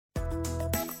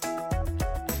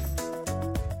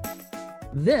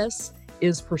This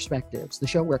is Perspectives, the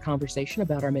show where conversation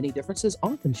about our many differences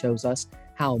often shows us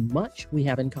how much we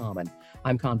have in common.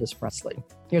 I'm Candace Presley.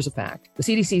 Here's a fact. The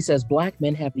CDC says Black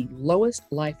men have the lowest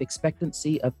life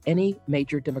expectancy of any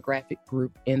major demographic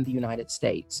group in the United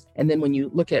States. And then when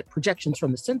you look at projections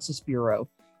from the Census Bureau,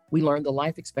 we learned the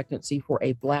life expectancy for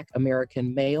a Black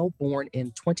American male born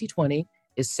in 2020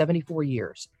 is 74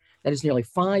 years. That is nearly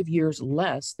 5 years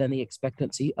less than the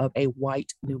expectancy of a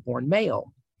white newborn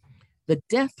male. The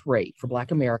death rate for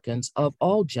Black Americans of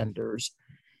all genders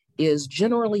is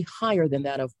generally higher than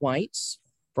that of whites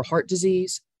for heart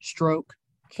disease, stroke,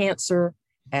 cancer,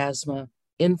 asthma,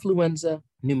 influenza,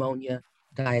 pneumonia,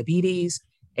 diabetes,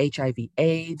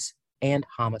 HIV/AIDS, and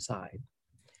homicide.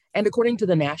 And according to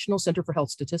the National Center for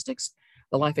Health Statistics,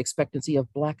 the life expectancy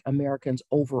of Black Americans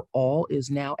overall is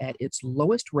now at its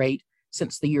lowest rate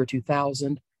since the year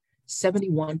 2000,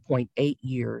 71.8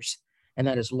 years, and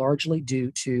that is largely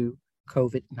due to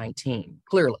COVID-19.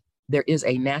 Clearly, there is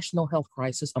a national health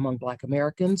crisis among Black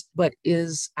Americans, but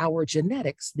is our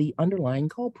genetics the underlying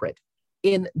culprit?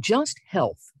 In Just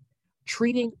Health,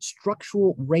 Treating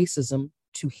Structural Racism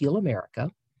to Heal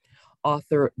America,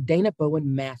 author Dana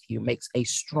Bowen Matthew makes a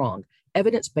strong,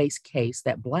 evidence-based case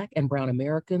that Black and Brown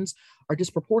Americans are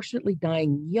disproportionately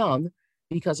dying young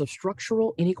because of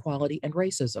structural inequality and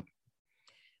racism.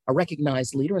 A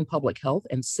recognized leader in public health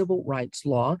and civil rights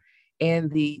law,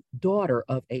 and the daughter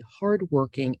of a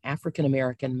hardworking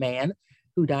African-American man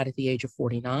who died at the age of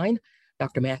 49,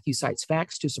 Dr. Matthew cites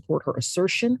facts to support her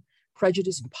assertion.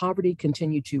 Prejudice and poverty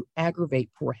continue to aggravate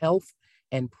poor health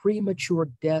and premature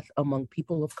death among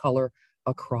people of color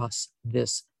across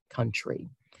this country.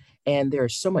 And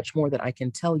there's so much more that I can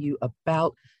tell you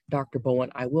about Dr. Bowen.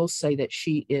 I will say that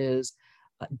she is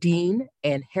Dean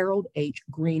and Harold H.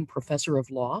 Green Professor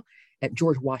of Law at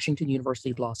George Washington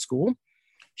University Law School.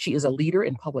 She is a leader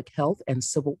in public health and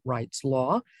civil rights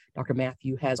law. Dr.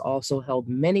 Matthew has also held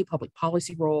many public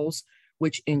policy roles,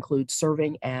 which include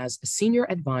serving as a senior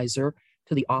advisor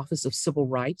to the Office of Civil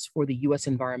Rights for the U.S.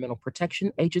 Environmental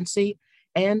Protection Agency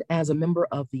and as a member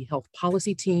of the health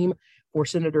policy team for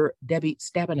Senator Debbie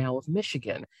Stabenow of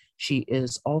Michigan. She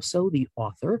is also the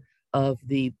author of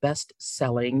the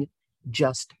best-selling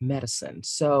Just Medicine.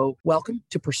 So welcome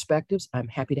to Perspectives. I'm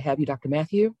happy to have you, Dr.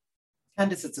 Matthew.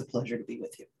 Candace, it's a pleasure to be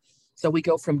with you. So we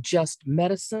go from Just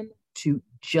Medicine to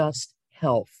Just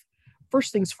Health.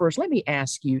 First things first, let me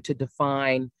ask you to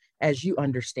define, as you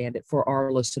understand it for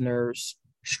our listeners,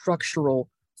 structural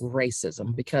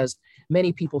racism, because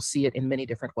many people see it in many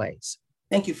different ways.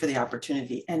 Thank you for the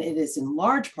opportunity. And it is in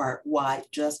large part why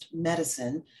Just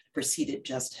Medicine preceded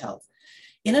Just Health.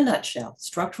 In a nutshell,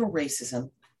 structural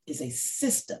racism is a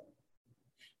system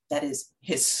that is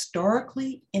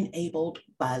historically enabled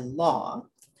by law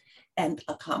and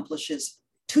accomplishes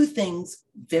two things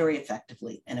very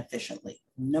effectively and efficiently.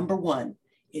 Number one,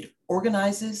 it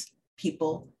organizes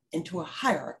people into a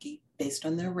hierarchy based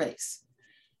on their race.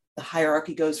 The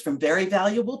hierarchy goes from very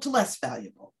valuable to less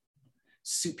valuable,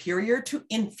 superior to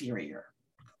inferior,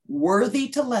 worthy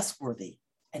to less worthy,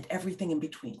 and everything in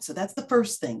between. So that's the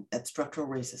first thing that structural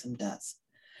racism does.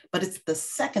 But it's the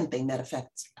second thing that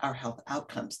affects our health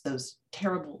outcomes, those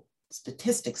terrible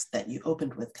statistics that you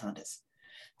opened with, Candace.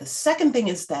 The second thing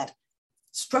is that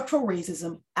structural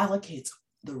racism allocates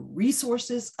the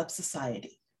resources of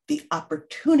society, the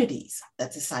opportunities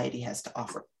that society has to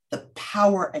offer, the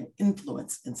power and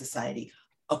influence in society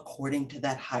according to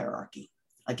that hierarchy.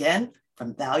 Again,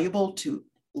 from valuable to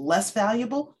less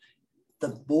valuable,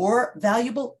 the more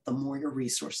valuable, the more your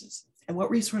resources. And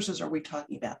what resources are we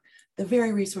talking about? The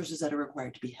very resources that are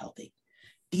required to be healthy: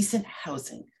 decent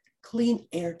housing, clean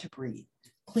air to breathe,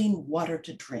 clean water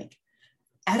to drink,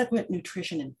 adequate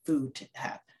nutrition and food to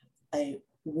have, a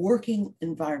working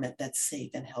environment that's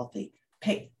safe and healthy.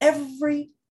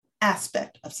 Every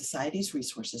aspect of society's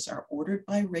resources are ordered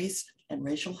by race and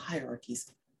racial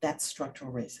hierarchies. That's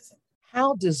structural racism.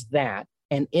 How does that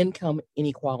and income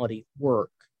inequality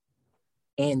work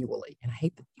annually? And I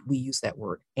hate that we use that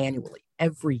word, annually,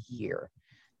 every year,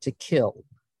 to kill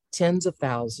tens of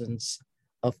thousands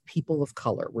of people of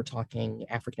color. We're talking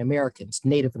African Americans,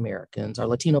 Native Americans, our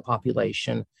Latino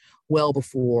population, well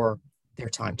before their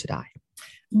time to die.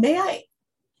 May I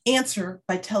answer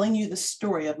by telling you the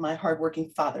story of my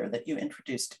hardworking father that you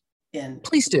introduced in?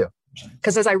 Please do.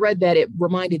 Because as I read that, it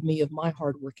reminded me of my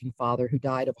hardworking father who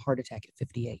died of a heart attack at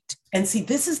 58. And see,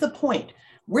 this is the point.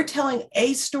 We're telling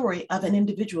a story of an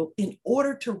individual in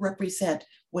order to represent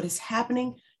what is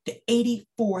happening to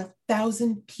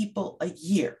 84,000 people a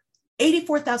year.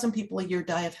 84,000 people a year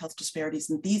die of health disparities,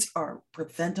 and these are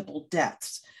preventable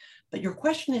deaths. But your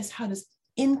question is, how does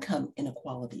income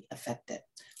inequality affect it?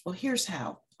 Well, here's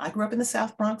how. I grew up in the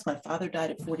South Bronx. My father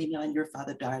died at 49. Your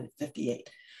father died at 58.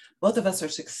 Both of us are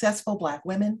successful Black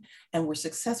women, and we're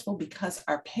successful because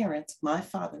our parents, my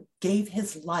father, gave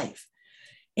his life.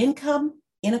 Income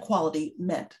inequality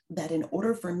meant that in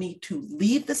order for me to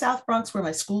leave the South Bronx, where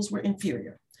my schools were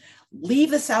inferior,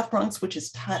 leave the South Bronx, which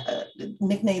is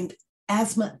nicknamed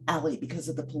Asthma Alley because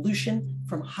of the pollution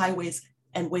from highways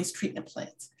and waste treatment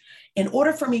plants. In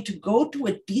order for me to go to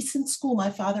a decent school,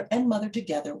 my father and mother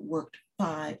together worked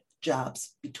 5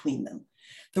 jobs between them.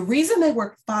 The reason they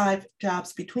worked 5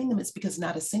 jobs between them is because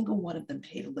not a single one of them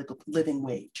paid a living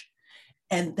wage.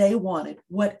 And they wanted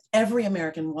what every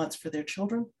American wants for their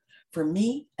children, for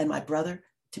me and my brother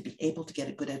to be able to get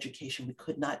a good education. We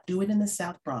could not do it in the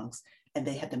South Bronx, and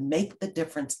they had to make the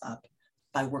difference up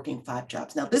by working 5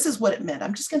 jobs. Now, this is what it meant.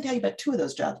 I'm just going to tell you about 2 of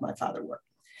those jobs my father worked.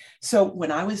 So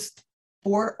when I was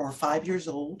 4 or 5 years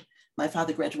old, my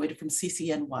father graduated from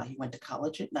CCNY. He went to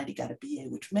college at night. He got a BA,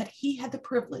 which meant he had the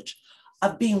privilege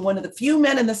of being one of the few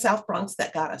men in the South Bronx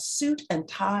that got a suit and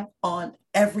tie on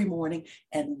every morning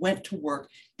and went to work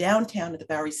downtown at the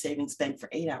Bowery Savings Bank for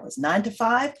 8 hours. 9 to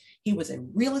 5, he was a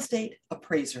real estate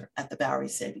appraiser at the Bowery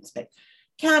Savings Bank.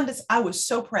 Candace, I was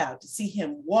so proud to see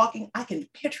him walking. I can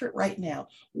picture it right now,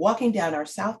 walking down our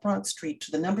South Bronx street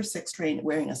to the number 6 train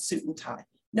wearing a suit and tie.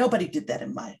 Nobody did that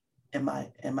in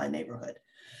my neighborhood.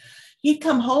 He'd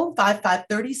come home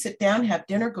 5:30, sit down, have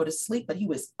dinner, go to sleep, but he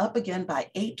was up again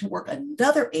by 8 to work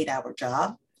another 8-hour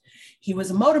job. He was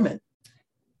a motorman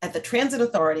at the Transit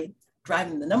Authority,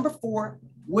 driving the number 4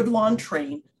 Woodlawn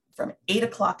train from 8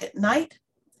 o'clock at night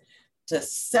to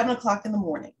 7 o'clock in the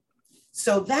morning.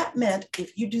 So that meant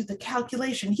if you do the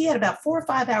calculation, he had about 4 or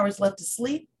 5 hours left to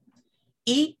sleep,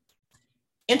 eat,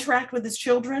 interact with his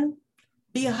children,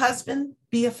 be a husband,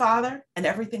 be a father, and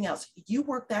everything else. You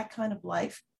work that kind of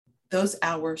life, those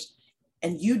hours,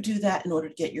 and you do that in order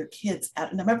to get your kids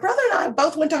out. Now, my brother and I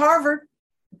both went to Harvard.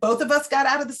 Both of us got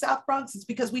out of the South Bronx. It's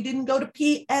because we didn't go to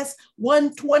PS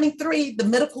 123, the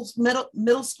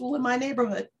middle school in my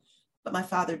neighborhood. But my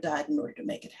father died in order to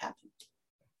make it happen.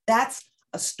 That's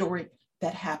a story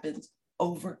that happens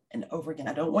over and over again.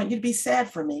 I don't want you to be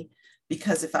sad for me,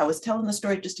 because if I was telling the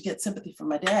story just to get sympathy from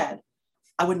my dad,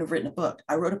 I wouldn't have written a book.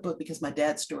 I wrote a book because my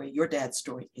dad's story, your dad's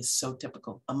story, is so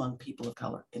typical among people of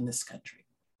color in this country.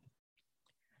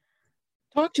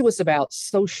 Talk to us about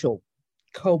social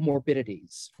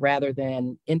comorbidities rather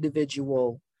than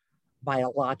individual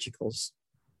biological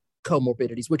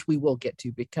comorbidities, which we will get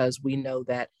to, because we know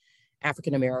that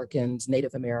African Americans,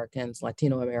 Native Americans,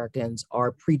 Latino Americans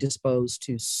are predisposed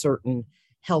to certain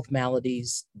health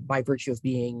maladies by virtue of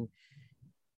being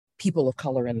people of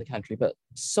color in the country. But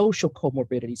social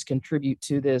comorbidities contribute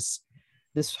to this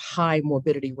high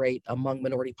morbidity rate among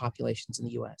minority populations in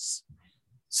the US.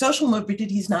 Social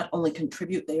morbidities not only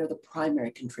contribute, they are the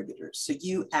primary contributors. So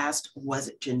you asked, was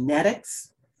it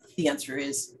genetics? The answer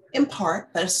is in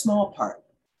part, but a small part.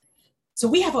 So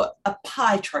we have a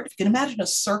pie chart. If you can imagine a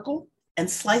circle and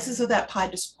slices of that pie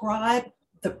describe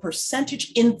the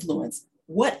percentage influence,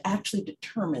 what actually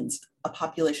determines a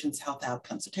population's health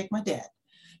outcomes. So take my dad,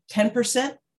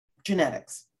 10%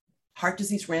 genetics, heart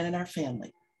disease ran in our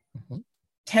family.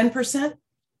 10%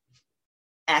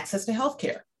 access to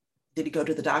healthcare. Did he go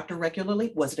to the doctor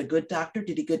regularly? Was it a good doctor?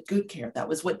 Did he get good care? That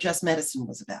was what Just Medicine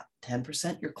was about.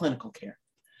 10% your clinical care.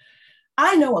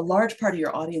 I know a large part of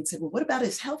your audience said, well, what about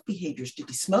his health behaviors? Did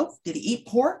he smoke? Did he eat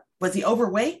pork? Was he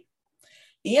overweight?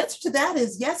 The answer to that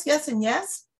is yes, yes, and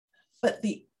yes. But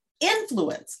the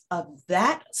influence of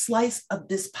that slice of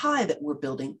this pie that we're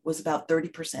building was about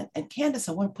 30%. And Candace,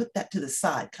 I want to put that to the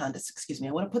side. I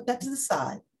want to put that to the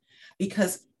side,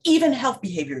 because even health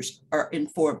behaviors are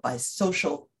informed by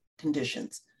social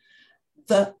conditions.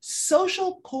 The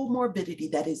social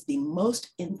comorbidity that is the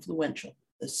most influential,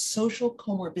 the social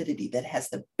comorbidity that has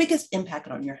the biggest impact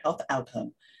on your health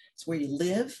outcome, is where you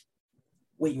live,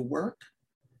 where you work,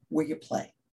 where you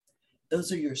play.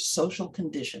 Those are your social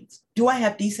conditions. Do I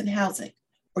have decent housing,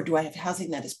 or do I have housing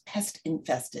that is pest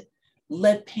infested,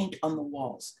 lead paint on the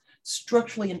walls,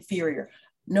 structurally inferior,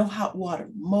 no hot water,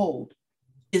 mold?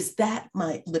 Is that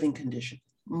my living condition?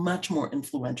 Much more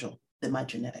influential than my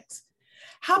genetics.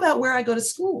 How about where I go to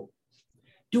school?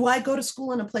 Do I go to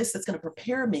school in a place that's going to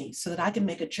prepare me so that I can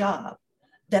make a job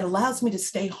that allows me to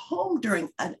stay home during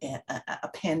a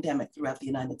pandemic throughout the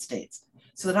United States,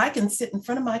 so that I can sit in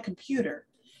front of my computer,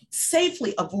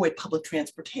 safely avoid public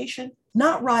transportation,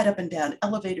 not ride up and down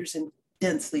elevators in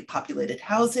densely populated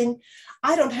housing?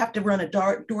 I don't have to run a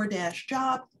DoorDash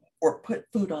job or put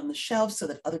food on the shelves so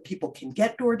that other people can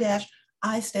get DoorDash.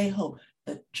 I stay home.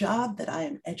 the job that I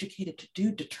am educated to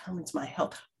do determines my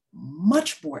health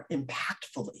much more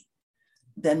impactfully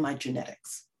than my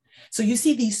genetics. So you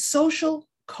see, these social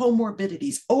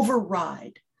comorbidities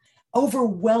override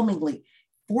overwhelmingly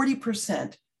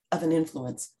 40% of an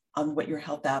influence on what your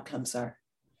health outcomes are.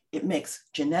 It makes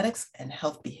genetics and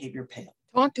health behavior pale.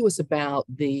 Talk to us about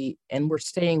and we're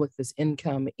staying with this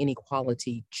income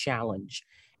inequality challenge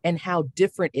and how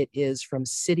different it is from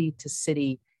city to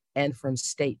city and from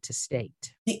state to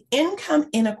state. The income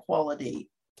inequality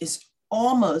is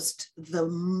almost the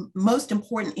most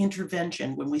important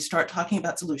intervention when we start talking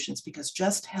about solutions, because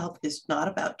just health is not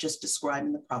about just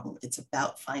describing the problem, it's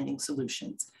about finding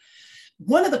solutions.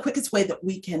 One of the quickest ways that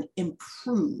we can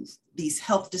improve these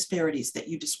health disparities that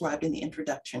you described in the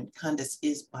introduction, Candace,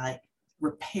 is by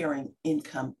repairing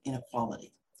income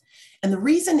inequality. And the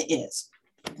reason is,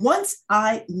 once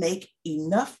I make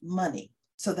enough money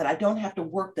so that I don't have to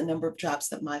work the number of jobs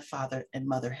that my father and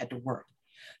mother had to work,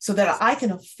 so that I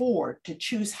can afford to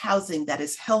choose housing that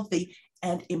is healthy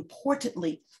and,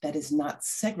 importantly, that is not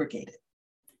segregated.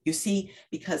 You see,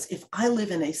 because if I live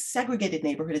in a segregated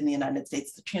neighborhood in the United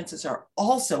States, the chances are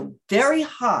also very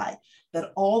high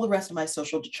that all the rest of my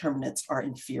social determinants are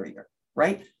inferior,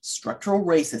 right? Structural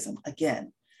racism,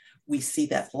 again, we see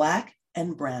that Black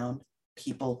and brown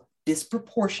people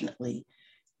disproportionately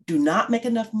do not make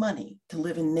enough money to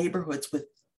live in neighborhoods with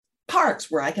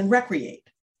parks where I can recreate,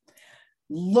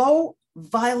 low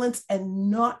violence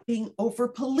and not being over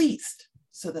policed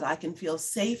so that I can feel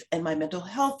safe and my mental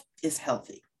health is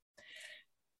healthy.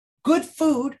 Good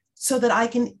food so that I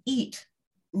can eat,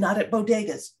 not at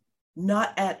bodegas,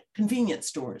 not at convenience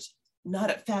stores, not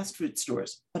at fast food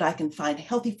stores, but I can find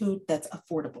healthy food that's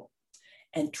affordable.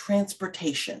 And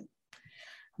transportation.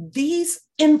 These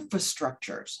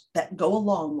infrastructures that go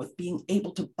along with being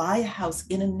able to buy a house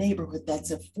in a neighborhood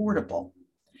that's affordable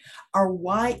are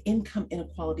why income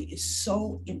inequality is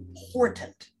so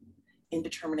important in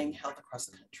determining health across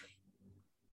the country.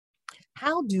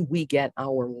 How do we get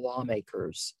our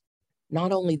lawmakers,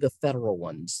 not only the federal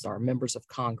ones, our members of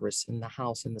Congress in the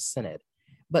House and the Senate,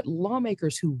 but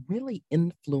lawmakers who really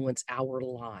influence our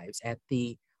lives at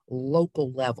the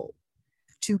local level,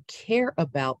 to care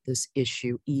about this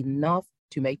issue enough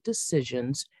to make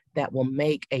decisions that will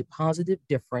make a positive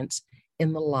difference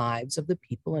in the lives of the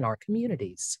people in our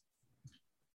communities?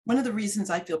 One of the reasons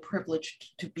I feel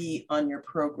privileged to be on your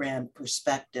program,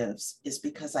 Perspectives, is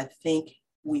because I think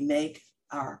we make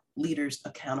our leaders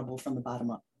accountable from the bottom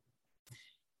up.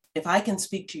 If I can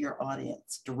speak to your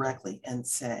audience directly and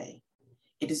say,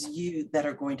 it is you that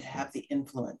are going to have the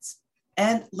influence.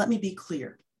 And let me be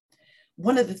clear.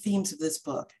 One of the themes of this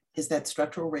book is that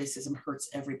structural racism hurts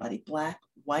everybody: Black,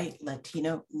 white,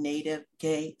 Latino, Native,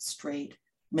 gay, straight,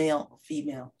 male,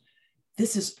 female.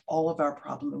 This is all of our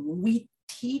problem. And when we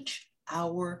teach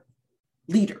our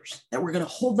leaders that we're going to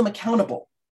hold them accountable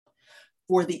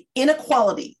for the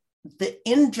inequality, the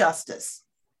injustice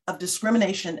of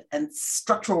discrimination and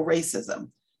structural racism,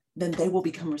 then they will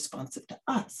become responsive to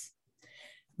us.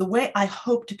 The way I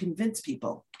hope to convince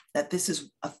people that this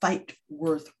is a fight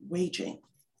worth waging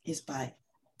is by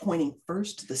pointing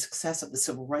first to the success of the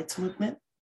civil rights movement,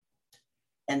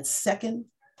 and second,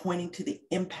 pointing to the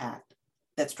impact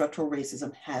that structural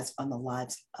racism has on the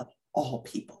lives of all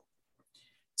people.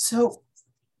 So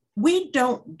we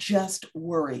don't just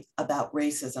worry about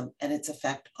racism and its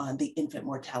effect on the infant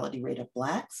mortality rate of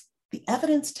Blacks. The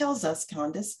evidence tells us,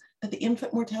 Candace, that the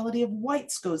infant mortality of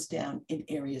whites goes down in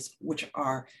areas which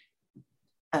are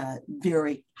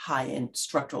very high in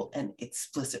structural and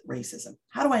explicit racism.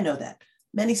 How do I know that?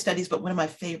 Many studies, but one of my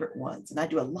favorite ones, and I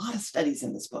do a lot of studies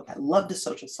in this book. I love the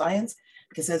social science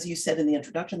because, as you said in the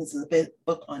introduction, this is a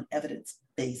book on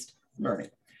evidence-based learning.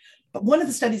 But one of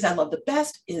the studies I love the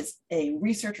best is a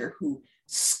researcher who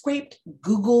scraped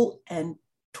Google and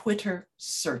Twitter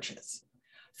searches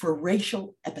for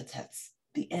racial epithets,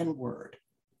 the N-word,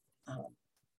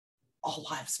 all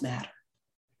lives matter,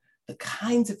 the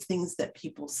kinds of things that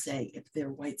people say if they're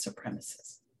white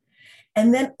supremacists,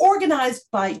 and then organized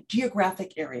by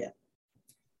geographic area,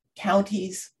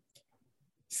 counties,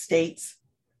 states,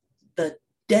 the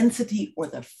density or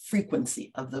the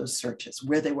frequency of those searches.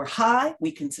 Where they were high,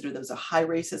 we consider those a high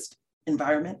racist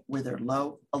environment. Where they're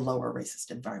low, a lower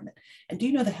racist environment. And do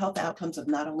you know the health outcomes of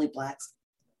not only Blacks,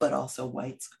 but also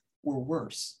whites were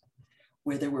worse,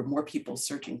 where there were more people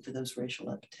searching for those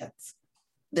racial epithets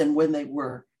than when they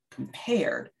were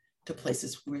compared to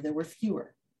places where there were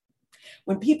fewer.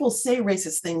 When people say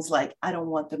racist things like, I don't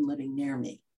want them living near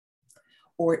me,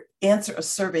 or answer a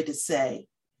survey to say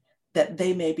that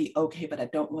they may be okay, but I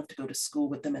don't want to go to school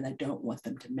with them and I don't want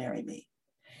them to marry me.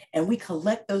 and we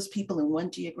collect those people in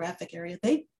one geographic area,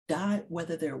 they die,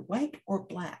 whether they're white or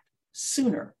Black,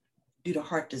 sooner due to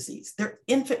heart disease. Their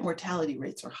infant mortality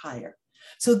rates are higher.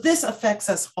 So this affects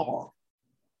us all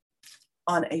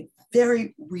on a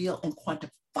very real and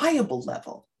quantifiable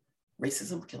level.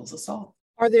 Racism kills us all.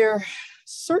 Are there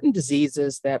certain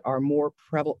diseases that are more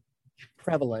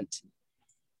prevalent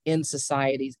in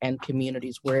societies and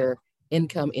communities where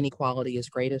income inequality is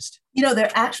greatest? You know,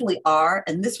 there actually are,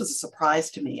 and this was a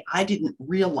surprise to me. I didn't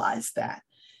realize that.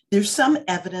 There's some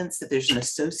evidence that there's an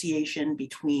association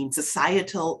between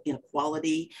societal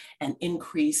inequality and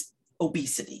increased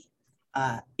obesity,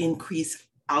 increased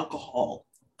alcohol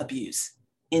abuse,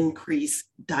 increased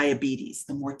diabetes.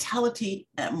 The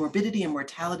morbidity and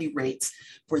mortality rates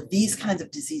for these kinds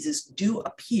of diseases do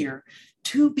appear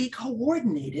to be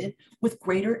coordinated with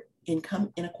greater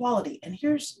income inequality. And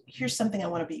here's something I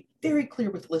want to be very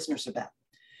clear with listeners about.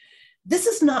 This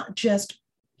is not just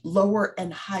lower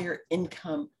and higher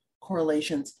income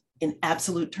correlations in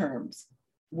absolute terms,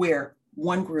 where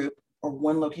one group or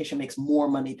one location makes more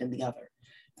money than the other.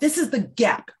 This is the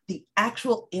gap, the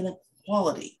actual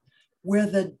inequality, where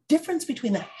the difference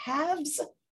between the haves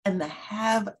and the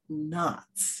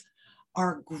have-nots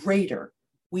are greater.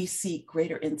 We see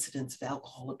greater incidence of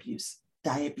alcohol abuse,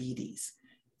 diabetes,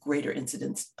 greater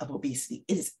incidence of obesity.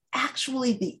 It is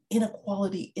actually the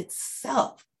inequality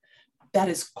itself that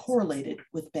is correlated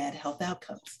with bad health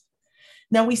outcomes.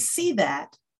 Now we see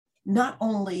that not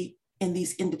only in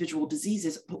these individual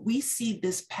diseases, but we see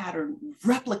this pattern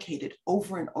replicated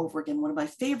over and over again. One of my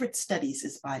favorite studies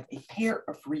is by a pair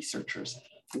of researchers,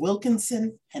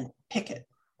 Wilkinson and Pickett.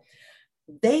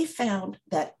 They found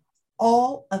that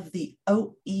all of the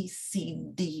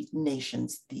OECD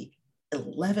nations, the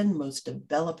 11 most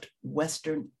developed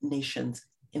Western nations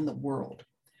in the world,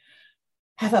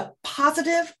 have a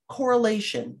positive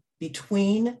correlation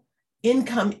between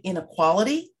income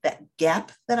inequality, that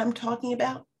gap that I'm talking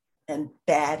about, and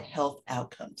bad health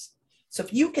outcomes. So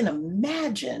if you can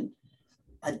imagine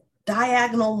a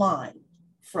diagonal line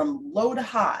from low to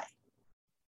high,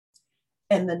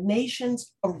 and the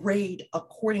nations arrayed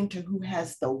according to who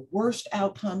has the worst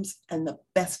outcomes and the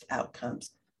best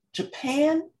outcomes.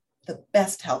 Japan, the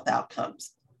best health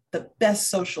outcomes, the best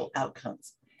social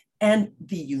outcomes, and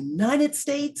the United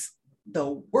States,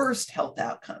 the worst health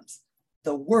outcomes,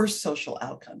 the worst social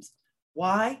outcomes.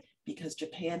 Why? Because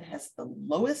Japan has the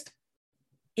lowest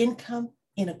income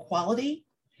inequality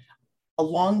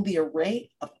along the array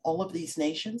of all of these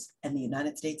nations, and the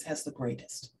United States has the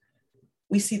greatest.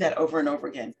 We see that over and over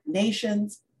again.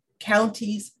 Nations,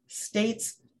 counties,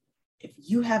 states, if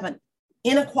you have an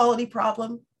inequality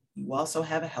problem, you also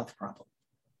have a health problem.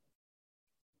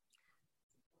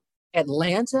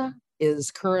 Atlanta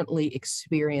is currently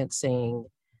experiencing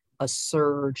a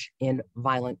surge in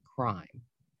violent crime.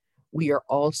 We are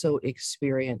also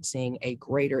experiencing a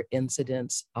greater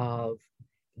incidence of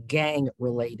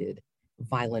gang-related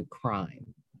violent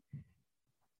crime.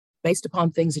 Based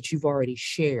upon things that you've already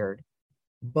shared,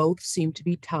 both seem to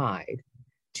be tied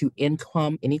to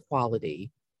income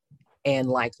inequality and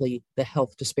likely the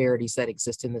health disparities that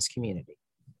exist in this community.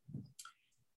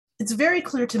 It's very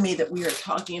clear to me that we are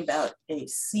talking about a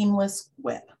seamless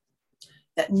web,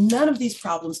 that none of these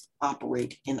problems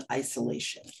operate in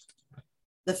isolation.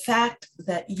 The fact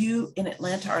that you in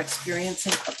Atlanta are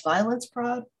experiencing a violence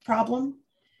problem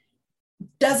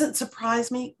doesn't surprise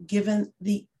me, given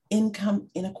the income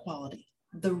inequality,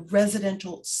 the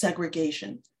residential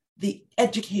segregation, the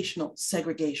educational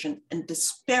segregation and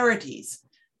disparities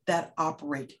that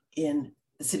operate in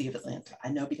the city of Atlanta. I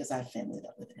know because I have family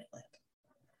that live in Atlanta.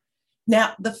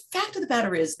 Now, the fact of the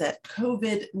matter is that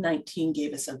COVID-19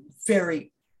 gave us a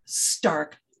very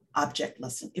stark object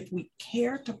lesson. If we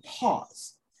care to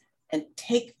pause and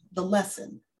take the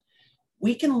lesson,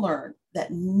 we can learn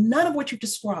that none of what you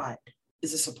described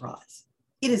is a surprise.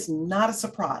 It is not a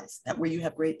surprise that where you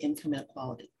have great income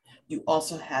inequality, you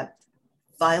also have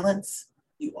violence,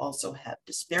 you also have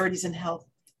disparities in health,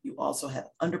 you also have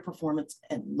underperformance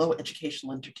and low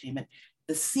educational attainment.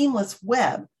 The seamless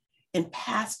web in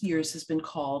past years has been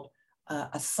called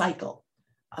a cycle,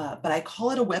 but I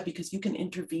call it a web because you can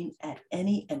intervene at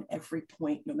any and every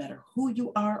point, no matter who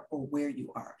you are or where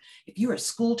you are. If you're a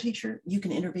school teacher, you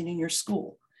can intervene in your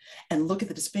school and look at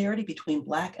the disparity between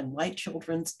Black and white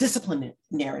children's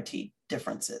disciplinarity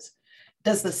differences.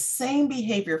 Does the same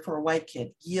behavior for a white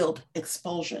kid yield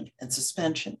expulsion and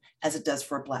suspension as it does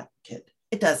for a Black kid?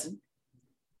 It doesn't.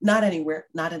 Not anywhere,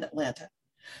 not in Atlanta.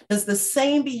 Does the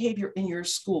same behavior in your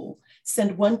school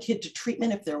send one kid to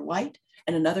treatment if they're white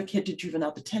and another kid to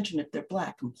juvenile detention if they're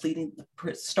Black,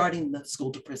 starting the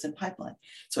school to prison pipeline.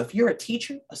 So if you're a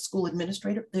teacher, a school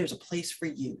administrator, there's a place for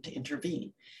you to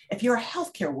intervene. If you're a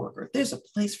healthcare worker, there's a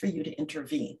place for you to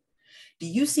intervene. Do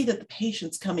you see that the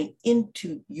patients coming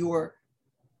into your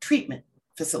treatment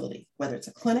facility, whether it's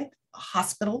a clinic, a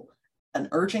hospital, an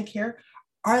urgent care,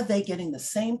 are they getting the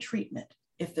same treatment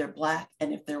if they're Black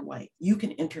and if they're white? You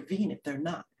can intervene if they're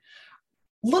not.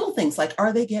 Little things like,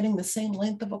 are they getting the same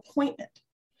length of appointment?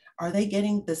 Are they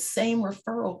getting the same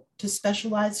referral to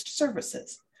specialized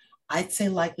services? I'd say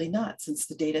likely not, since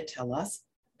the data tell us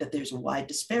that there's a wide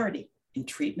disparity in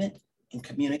treatment, in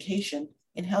communication,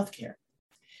 in healthcare.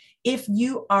 If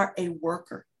you are a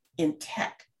worker in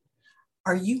tech,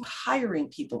 are you hiring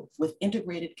people with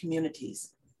integrated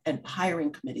communities and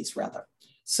hiring committees rather,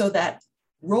 so that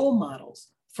role models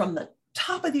from the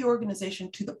top of the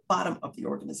organization to the bottom of the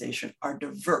organization are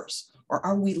diverse? Or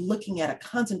are we looking at a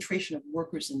concentration of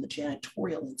workers in the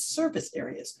janitorial and service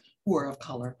areas who are of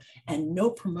color and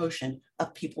no promotion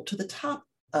of people to the top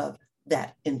of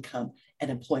that income and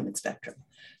employment spectrum?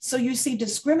 So you see,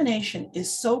 discrimination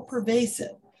is so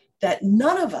pervasive that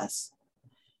none of us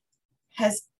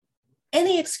has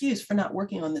any excuse for not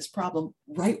working on this problem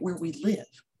right where we live.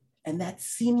 And that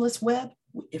seamless web,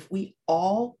 if we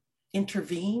all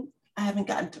intervene, I haven't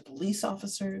gotten to police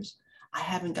officers, I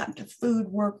haven't gotten to food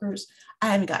workers, I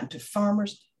haven't gotten to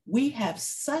farmers. We have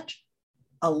such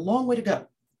a long way to go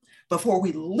before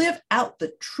we live out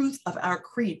the truth of our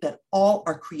creed that all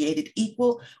are created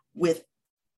equal with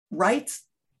rights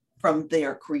from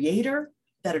their creator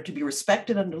that are to be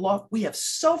respected under law. We have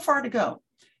so far to go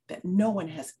that no one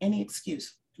has any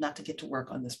excuse not to get to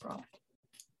work on this problem.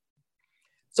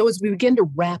 So as we begin to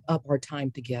wrap up our time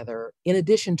together, in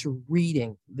addition to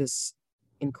reading this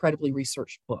incredibly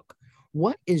researched book,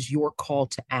 what is your call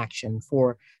to action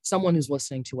for someone who's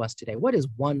listening to us today? What is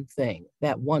one thing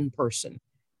that one person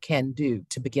can do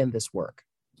to begin this work?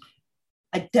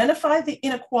 Identify the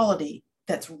inequality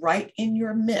that's right in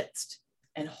your midst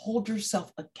and hold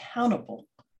yourself accountable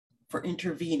for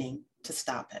intervening to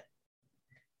stop it.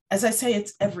 As I say,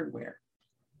 it's everywhere.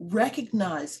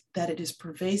 Recognize that it is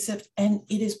pervasive and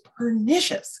it is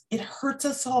pernicious. It hurts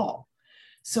us all.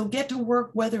 So get to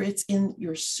work, whether it's in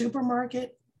your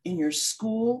supermarket, in your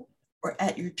school, or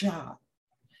at your job.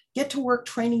 Get to work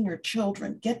training your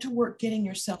children. Get to work getting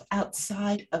yourself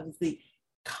outside of the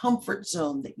comfort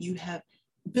zone that you have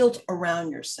built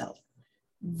around yourself.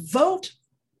 Vote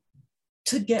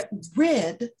to get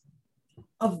rid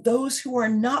of those who are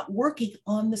not working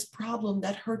on this problem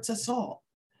that hurts us all.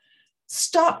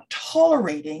 Stop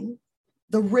tolerating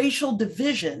the racial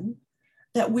division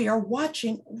that we are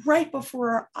watching right before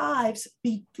our eyes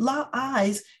be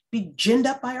ginned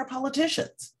up by our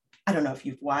politicians. I don't know if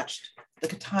you've watched the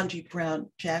Ketanji Brown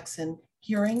Jackson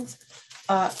hearings,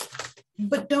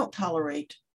 but don't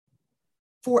tolerate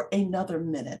for another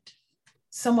minute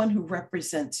someone who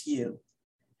represents you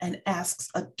and asks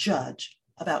a judge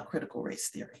about critical race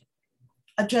theory.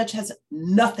 A judge has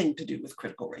nothing to do with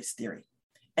critical race theory.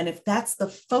 And if that's the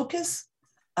focus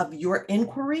of your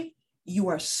inquiry, you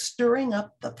are stirring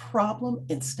up the problem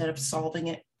instead of solving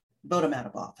it. Vote him out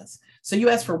of office. So you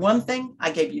asked for one thing,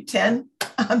 I gave you 10.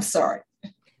 I'm sorry.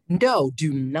 No,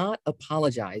 do not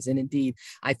apologize. And indeed,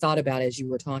 I thought about, as you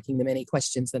were talking, the many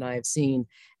questions that I have seen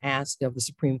asked of the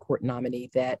Supreme Court nominee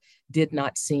that did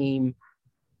not seem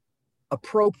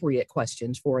appropriate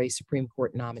questions for a Supreme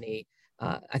Court nominee.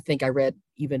 I think I read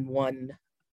even one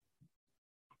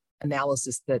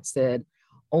analysis that said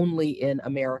only in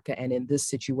America and in this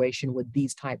situation would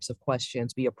these types of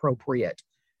questions be appropriate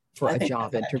for a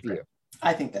job interview.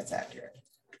 I think that's accurate.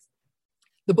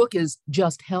 The book is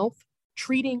Just Health: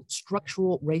 Treating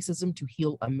Structural Racism to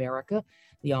Heal America.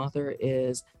 The author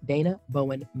is Dana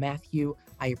Bowen Matthew.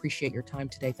 I appreciate your time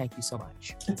today. Thank you so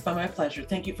much. It's been my pleasure.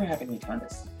 Thank you for having me,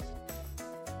 Candace.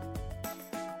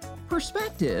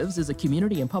 Perspectives is a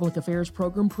community and public affairs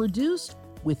program produced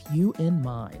with you in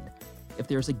mind. If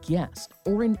there's a guest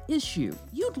or an issue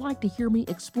you'd like to hear me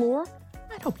explore,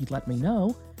 I'd hope you'd let me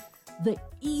know. The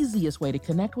easiest way to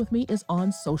connect with me is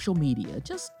on social media.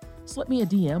 Just slip me a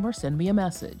DM or send me a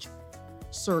message.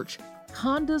 Search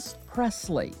Candace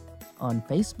Presley on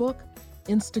Facebook,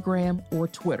 Instagram, or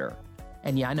Twitter.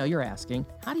 And yeah, I know you're asking,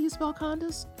 how do you spell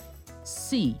Candace?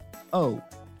 C-O-N-D-A-C-E.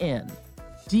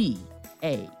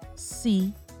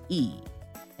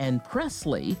 And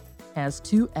Presley has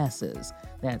 2 S's.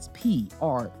 That's P-R-E-S-S-L-E-Y.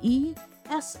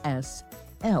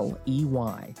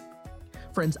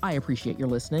 Friends, I appreciate your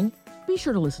listening. Be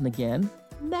sure to listen again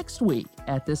next week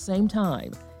at the same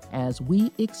time as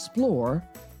we explore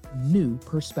new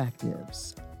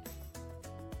perspectives.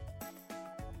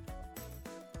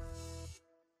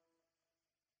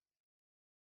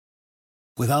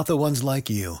 Without the ones like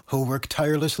you, who work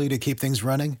tirelessly to keep things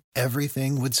running,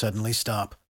 everything would suddenly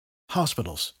stop.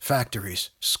 Hospitals, factories,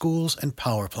 schools, and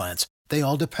power plants, they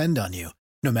all depend on you.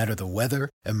 No matter the weather,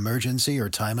 emergency, or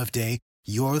time of day,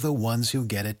 you're the ones who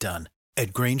get it done.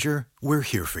 At Grainger, we're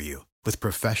here for you with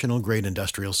professional-grade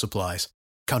industrial supplies.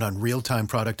 Count on real-time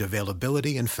product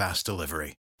availability and fast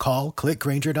delivery. Call, click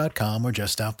Grainger.com, or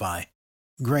just stop by.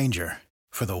 Grainger,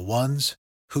 for the ones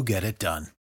who get it done.